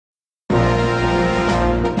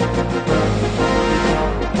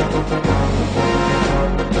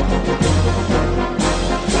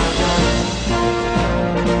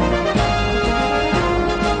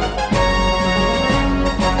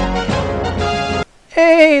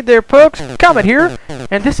Hey there folks, Comet here,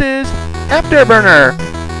 and this is Afterburner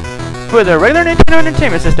for the regular Nintendo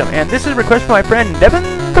Entertainment System, and this is a request from my friend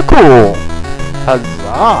Devinthecool.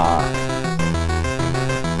 Huzzah!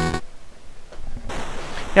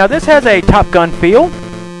 Now this has a Top Gun feel.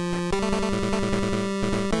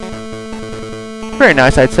 Very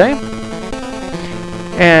nice, I'd say.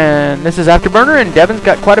 And this is Afterburner, and Devin's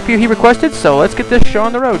got quite a few he requested, so let's get this show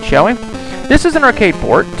on the road, shall we? This is an arcade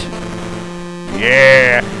port.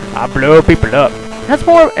 Yeah, I blow people up. That's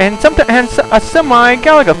more, and sometimes has a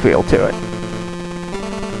semi-Galaga feel to it.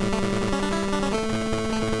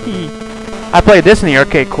 I played this in the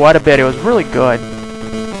arcade quite a bit. It was really good.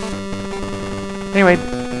 Anyway,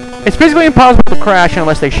 it's physically impossible to crash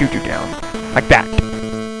unless they shoot you down. Like that.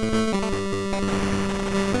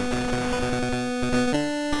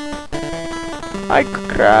 I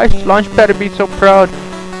crashed. Launchpad better be so proud.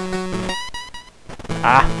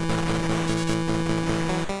 Ah.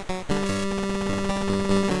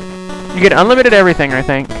 You get unlimited everything, I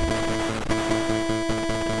think.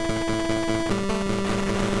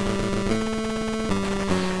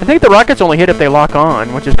 I think the rockets only hit if they lock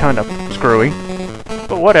on, which is kind of screwy.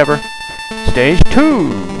 But whatever. Stage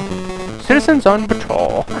 2. Citizens on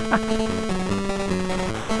patrol.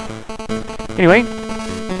 Anyway,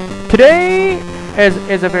 today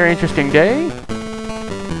is a very interesting day.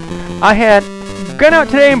 I had gone out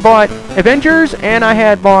today and bought Avengers, and I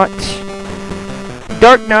had bought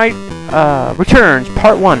Dark Knight Returns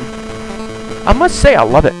Part 1. I must say I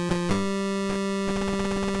love it.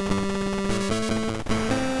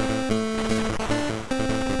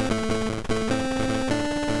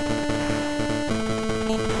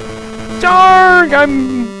 Dark!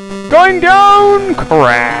 I'm going down!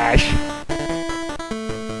 Crash!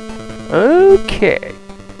 Okay.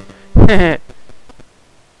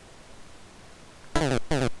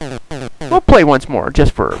 We'll play once more,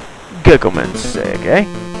 just for giggleman's sake, eh?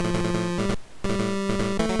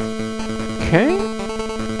 Okay.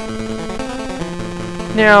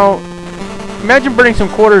 Now, imagine burning some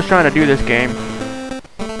quarters trying to do this game.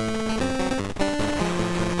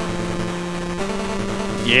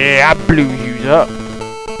 Yeah, I blew you up.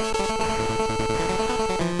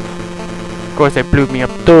 Of course, they blew me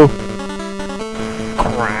up too.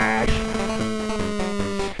 Crash.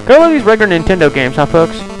 Go love these regular Nintendo games, huh,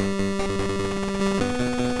 folks?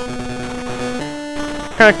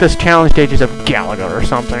 Kind of like this challenge stages of Galaga or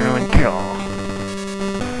something. I mean, God.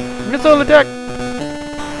 Missile attack!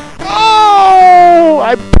 Oh!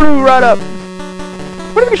 I blew right up.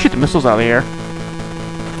 What if we shoot the missiles out of the air?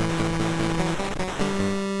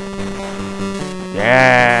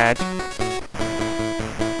 Yeah.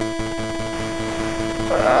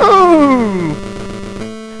 Oh!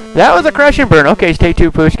 That was a crash and burn. Okay, stay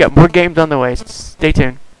tuned, folks. Got more games on the way. Stay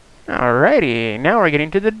tuned. Alrighty, now we're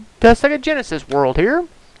getting to the Sega Genesis world here.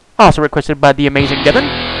 Also requested by the amazing Devin.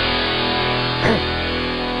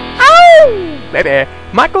 Ow! Baby!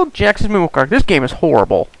 Michael Jackson's MoonWalker. This game is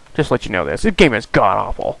horrible. Just to let you know this. This game is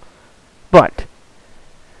god-awful. But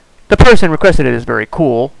the person requested it is very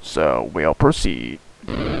cool, so we'll proceed.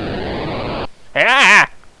 Ah!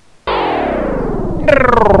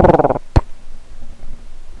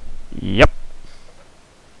 Yep.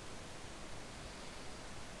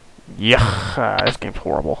 Yeah, this game's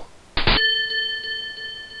horrible.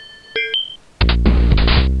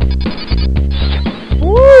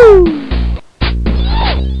 Woo!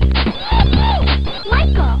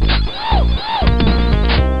 Michael!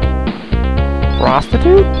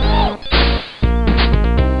 Prostitute?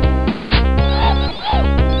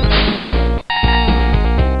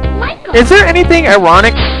 Michael! Is there anything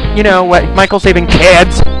ironic, you know, what Michael saving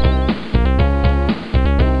kids?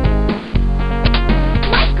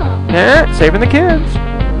 Yeah, saving the kids.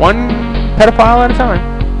 One pedophile at a time.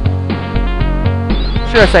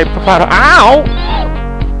 Should I say pedophile? Ow!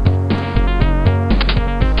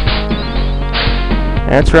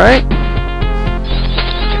 That's right.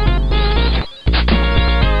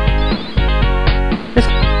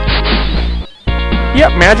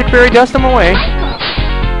 Yep, magic fairy dust them away.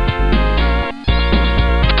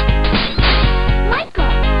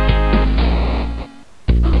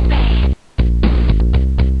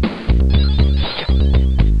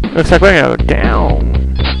 Looks like we're gonna go down.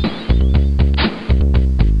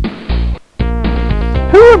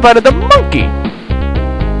 Who invited the monkey?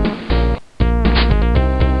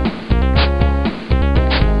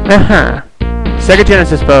 Sega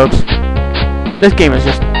Genesis, folks. This game is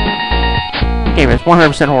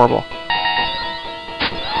 100% horrible.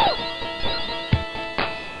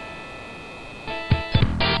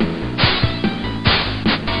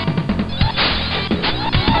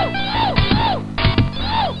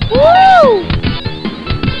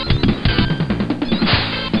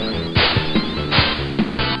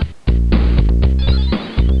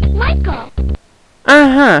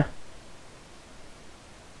 Huh.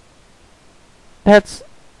 That's...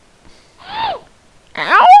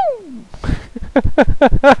 Ow!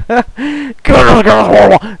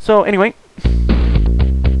 So, anyway.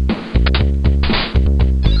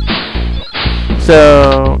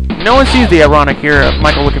 So, no one sees the ironic here of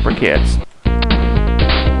Michael looking for kids.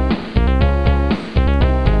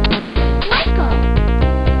 Michael.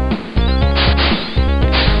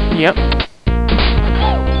 Yep.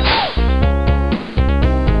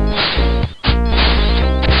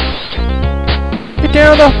 Get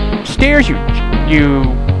down the stairs, you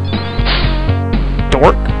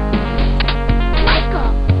dork.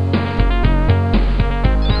 Michael.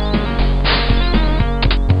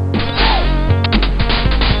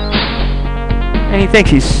 And he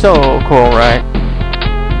thinks he's so cool, right?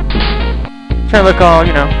 Trying to look all,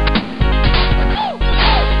 you know.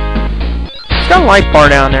 It's got a life bar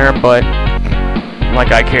down there, but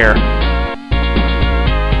like I care.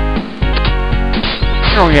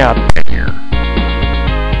 Oh yeah, here.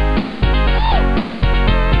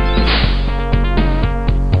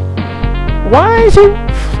 Why is he?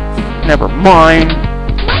 Never mind.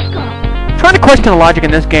 Michael. Trying to question the logic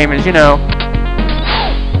in this game is, you know.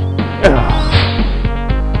 Ugh.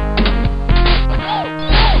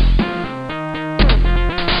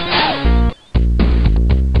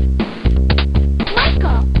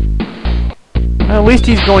 Michael. At least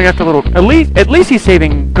he's going after little. At least he's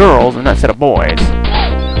saving girls and not set of boys.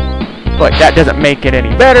 But that doesn't make it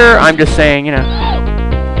any better. I'm just saying, you know.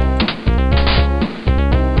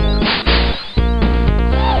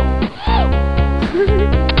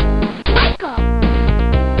 Michael.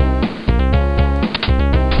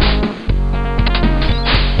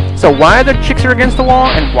 So why the chicks are against the wall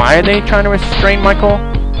and why are they trying to restrain Michael?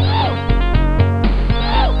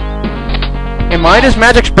 And why does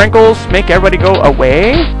magic sprinkles make everybody go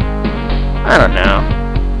away? I don't know.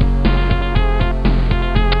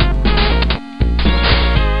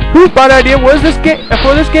 Whose bright idea was this game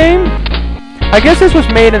for this game? I guess this was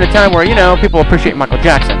made in a time where, you know, people appreciate Michael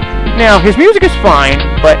Jackson. Now, his music is fine,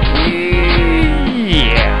 but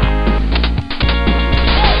yeah.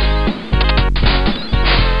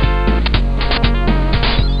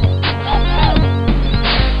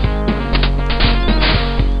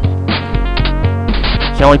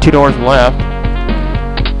 There's only 2 doors left.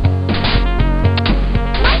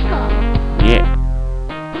 Michael. Yeah.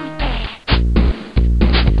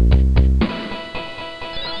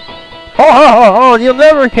 Oh, you'll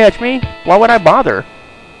never catch me. Why would I bother?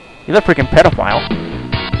 You're a freaking pedophile.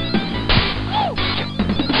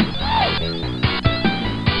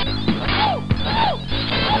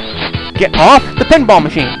 Get off the pinball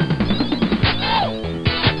machine.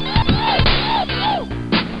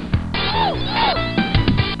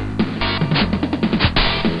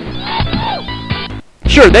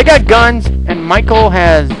 Sure, they got guns, and Michael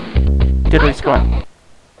has diddly squat.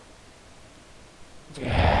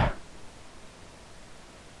 Yeah.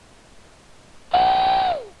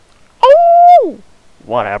 Oh!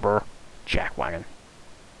 Whatever. Jackwagon.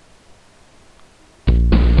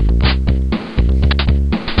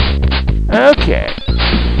 Okay.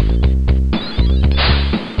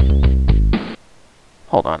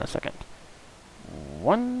 Hold on a second.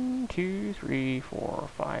 1, 2, 3, 4,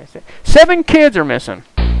 5, 6. 7 kids are missing.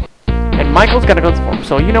 And Michael's got to go for them.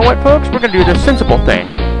 So you know what, folks? We're going to do the sensible thing.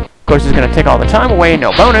 Of course, it's going to take all the time away,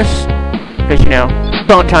 no bonus. Because, you know,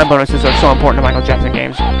 time bonuses are so important to Michael Jackson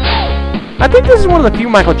games. I think this is one of the few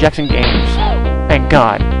Michael Jackson games. Thank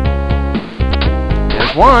God.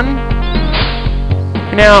 There's one.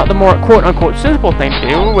 Now, the more quote-unquote sensible thing to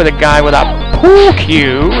do with a guy with a pool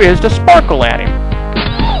cue is to sparkle at him.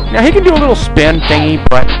 Now, he can do a little spin thingy,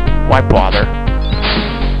 but why bother?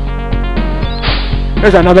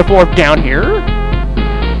 There's another 4 down here.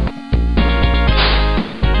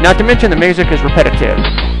 Not to mention the music is repetitive.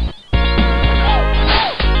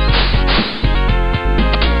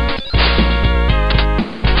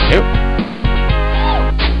 Nope.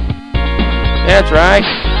 That's right.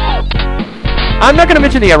 I'm not going to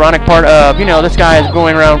mention the ironic part of, you know, this guy is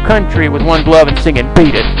going around country with one glove and singing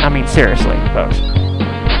Beat It. I mean, seriously, folks.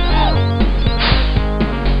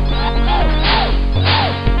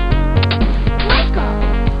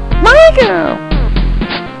 Michael!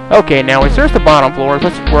 Okay, now we search the bottom floors.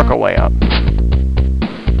 Let's work our way up.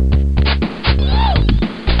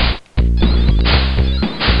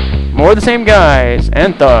 More of the same guys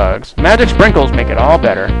and thugs. Magic sprinkles make it all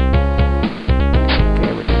better.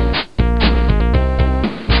 Okay, we're done.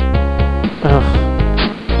 Ugh.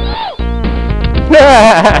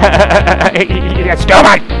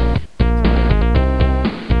 Stupid!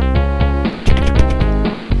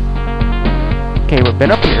 Okay, we're been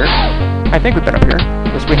up here. I think we've been up here.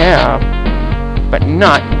 Yes, we have. But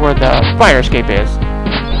not where the fire escape is.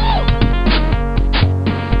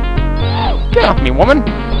 Get off me, woman!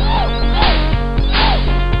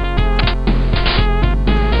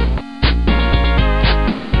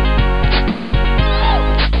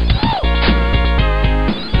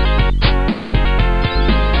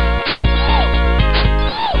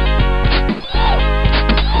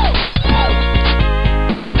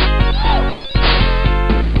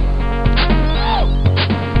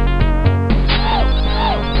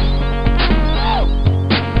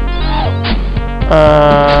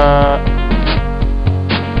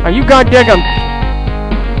 Are you goddamn...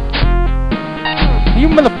 Are you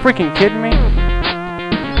motherfreaking kidding me?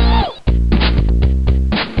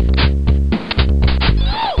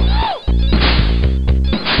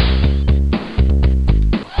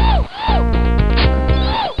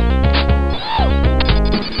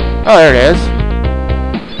 Oh, there it is.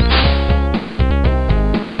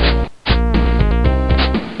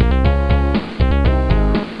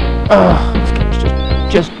 Ugh,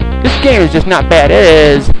 this game is just not bad. It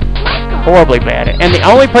is horribly bad. And the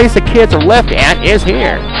only place the kids are left at is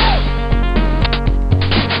here.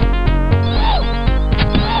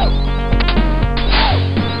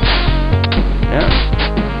 Yeah.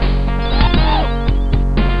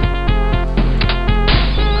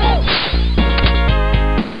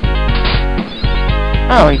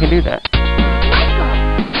 Oh, you can do that.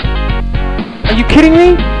 Are you kidding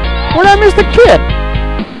me? Where did I miss the kid?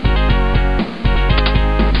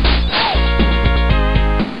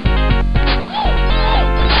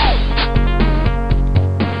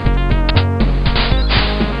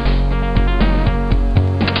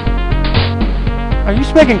 Are you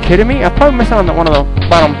smacking kidding me? I probably missed out on one of the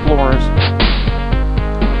bottom floors.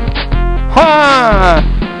 Ha!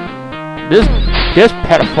 This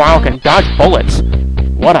pedophile can dodge bullets.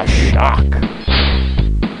 What a shock.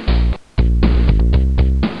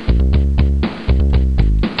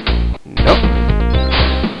 Nope.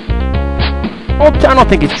 Well, I don't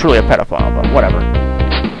think he's truly a pedophile, but whatever.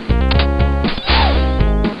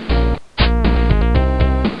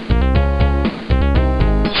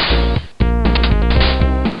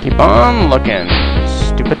 Keep on looking,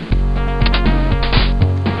 stupid.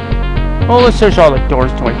 Well, let's search all the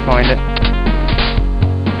doors until we find it.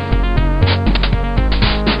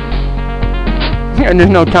 And there's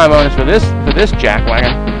no time bonus for this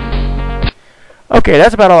jackwagon. Okay,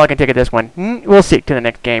 that's about all I can take at this one. We'll see to the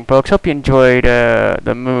next game, folks. Hope you enjoyed the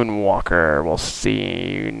MoonWalker. We'll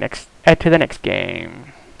see you to the next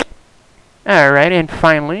game. Alright, and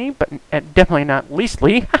finally, but definitely not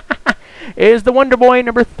leastly, is the WonderBoy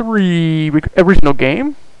number 3 original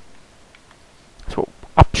game. So,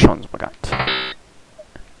 options we got.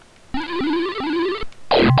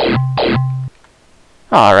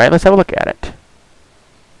 Alright, let's have a look at it.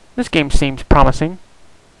 This game seems promising.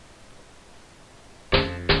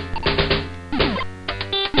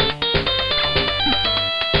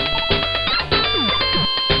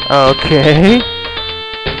 Okay.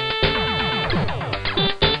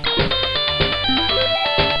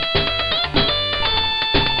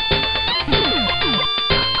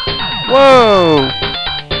 Whoa!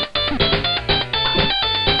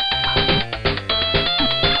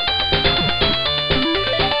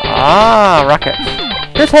 Ah, rockets.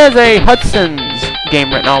 This has a Hudson's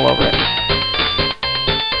game written all over it.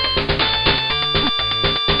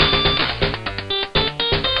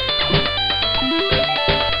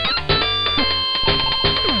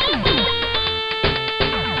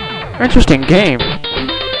 Interesting game.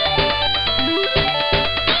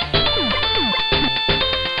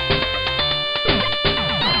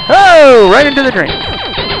 Oh, right into the drink.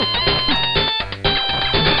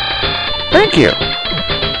 Thank you.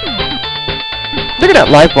 Look at that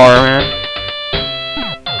life bar, man.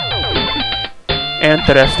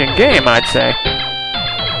 Interesting game, I'd say.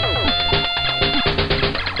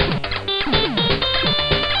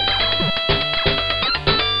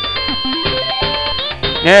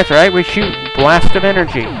 Yeah, that's right. We shoot blast of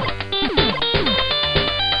energy.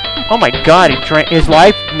 Oh my God! His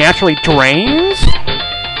life naturally drains.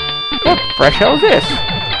 What fresh hell is this?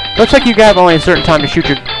 Looks like you have only a certain time to shoot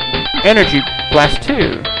your energy blast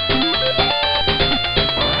too.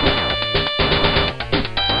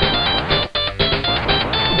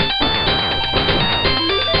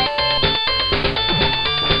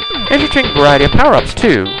 Interesting variety of power-ups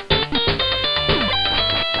too.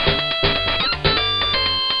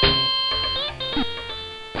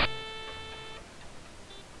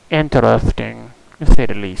 Interesting, to say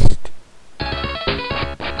the least.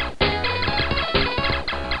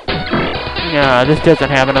 Yeah, this doesn't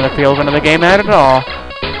have another feel of another game at all.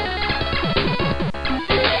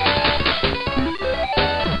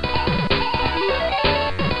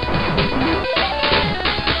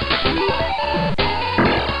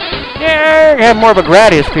 Yeah, I have more of a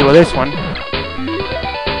Gradius feel with this one.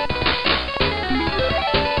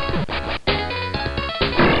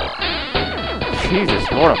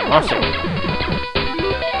 Jesus, Lord of mercy.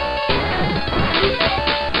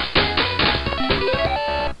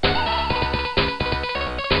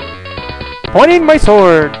 Pointing my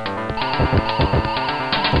sword.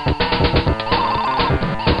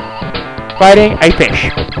 Fighting a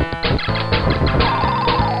fish.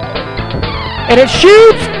 And it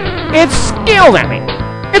shoots its scales at me.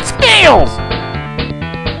 Its scales!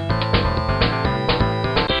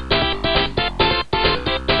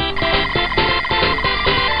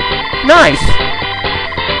 Nice!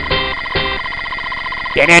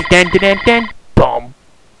 Dun dun dun dun dun dun. Boom.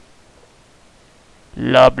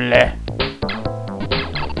 Lovely.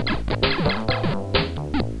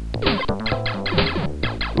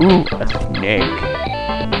 Ooh, a snake.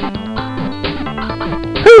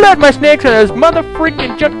 Who let my snakes in those mother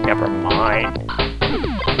freaking junk? Never mind.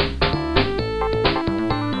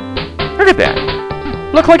 Look at that.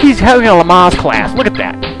 Look like he's having a Lamaze class. Look at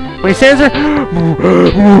that. When he stands there,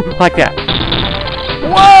 like that.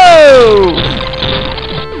 Whoa!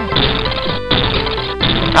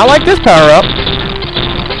 I like this power up.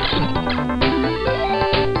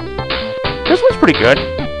 This one's pretty good.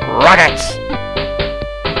 Rockets!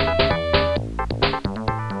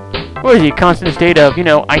 What is he, constant state of, you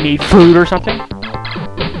know, I need food or something?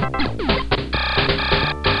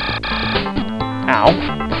 Ow.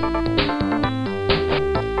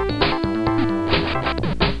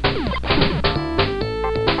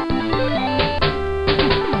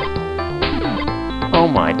 Oh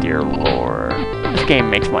my dear lord. This game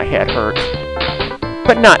makes my head hurt.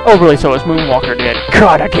 But not overly so as MoonWalker did.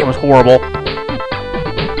 God, that game was horrible.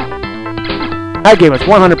 That game was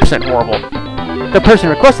 100% horrible. The person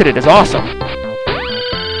who requested it is awesome.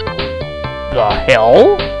 The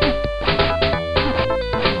hell?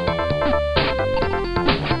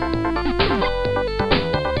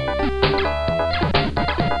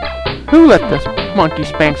 Who let this monkey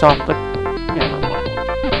spanks off the... Never mind.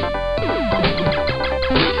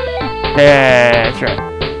 That's right.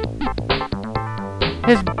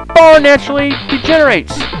 His bar naturally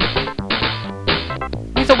degenerates.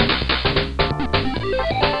 He's a...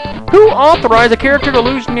 Who authorized a character to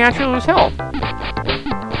naturally lose health?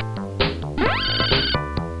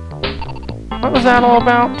 What was that all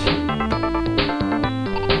about?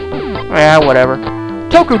 Yeah, whatever.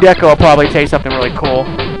 Tokudeko will probably say something really cool,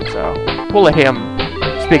 so we'll let him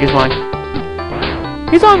speak his mind.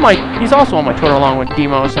 He's also on my Twitter along with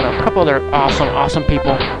Demos and a couple other awesome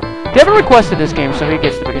people. Devin requested this game, so he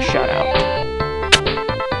gets the biggest shout out.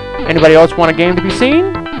 Anybody else want a game to be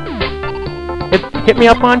seen? Hit me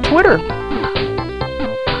up on Twitter.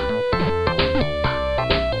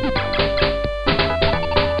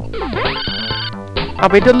 I'll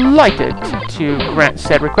be delighted to grant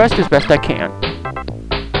said request as best I can.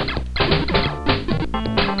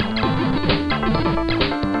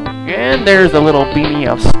 And there's a little beanie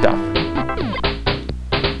of stuff.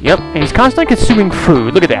 Yep, and he's constantly consuming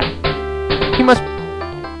food. Look at that. He must...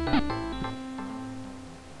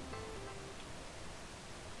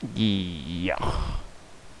 Yeah.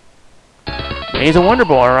 He's a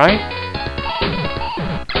WonderBoy, right?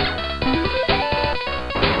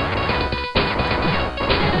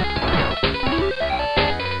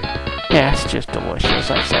 Yeah, it's just delicious,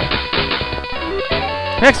 I say.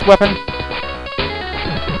 Next weapon.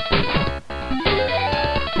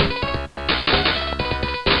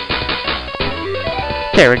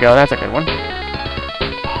 There we go, that's a good one.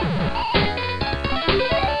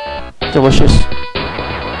 Delicious.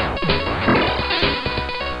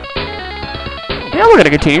 Yeah, we're gonna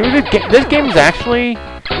continue. This game is actually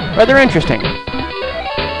rather interesting.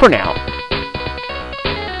 For now.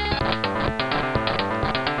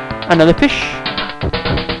 Another fish.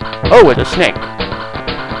 Oh, it's a snake.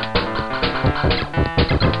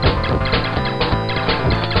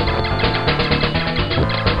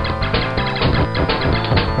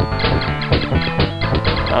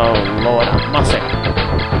 Oh, Lord, I must say.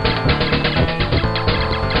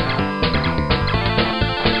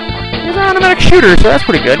 He's an automatic shooter, so that's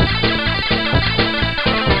pretty good.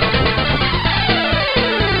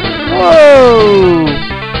 Whoa!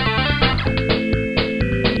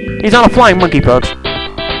 He's on a flying monkey, folks.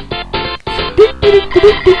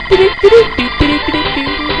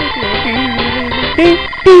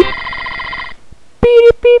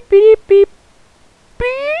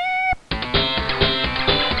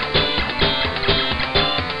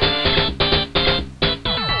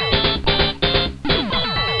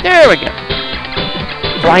 There we go.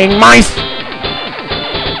 Flying mice!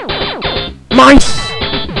 Mice!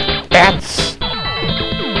 Bats!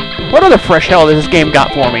 What other fresh hell has this game got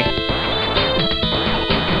for me?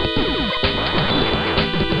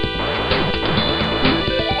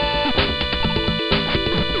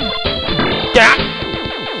 Yeah!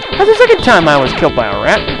 That's the second time I was killed by a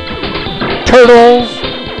rat. Turtles!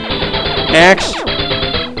 Next.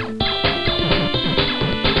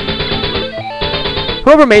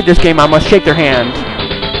 Whoever made this game, I must shake their hand.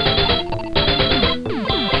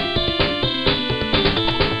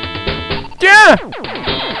 Yeah!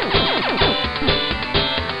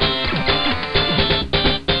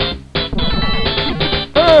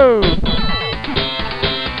 Oh!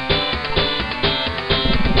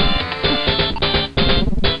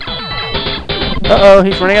 Uh-oh,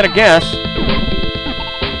 he's running out of gas.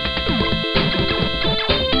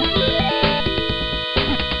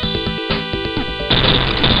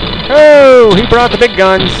 Oh, he brought the big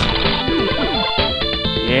guns.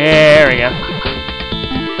 There we go.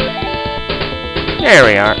 There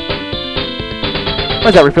we are. What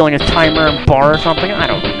is that, refilling his timer and bar or something? I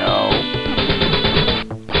don't know.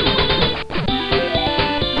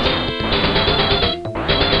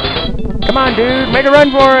 Come on, dude, make a run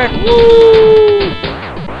for it! Woo!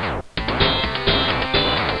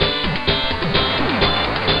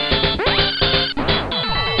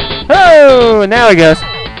 Oh, and now he goes.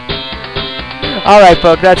 Alright,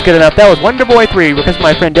 folks, that's good enough. That was WonderBoy 3, because of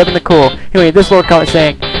my friend Devinthecool. Anyway, this Lord Comet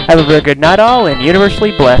saying, have a very good night all, and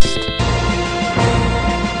universally blessed.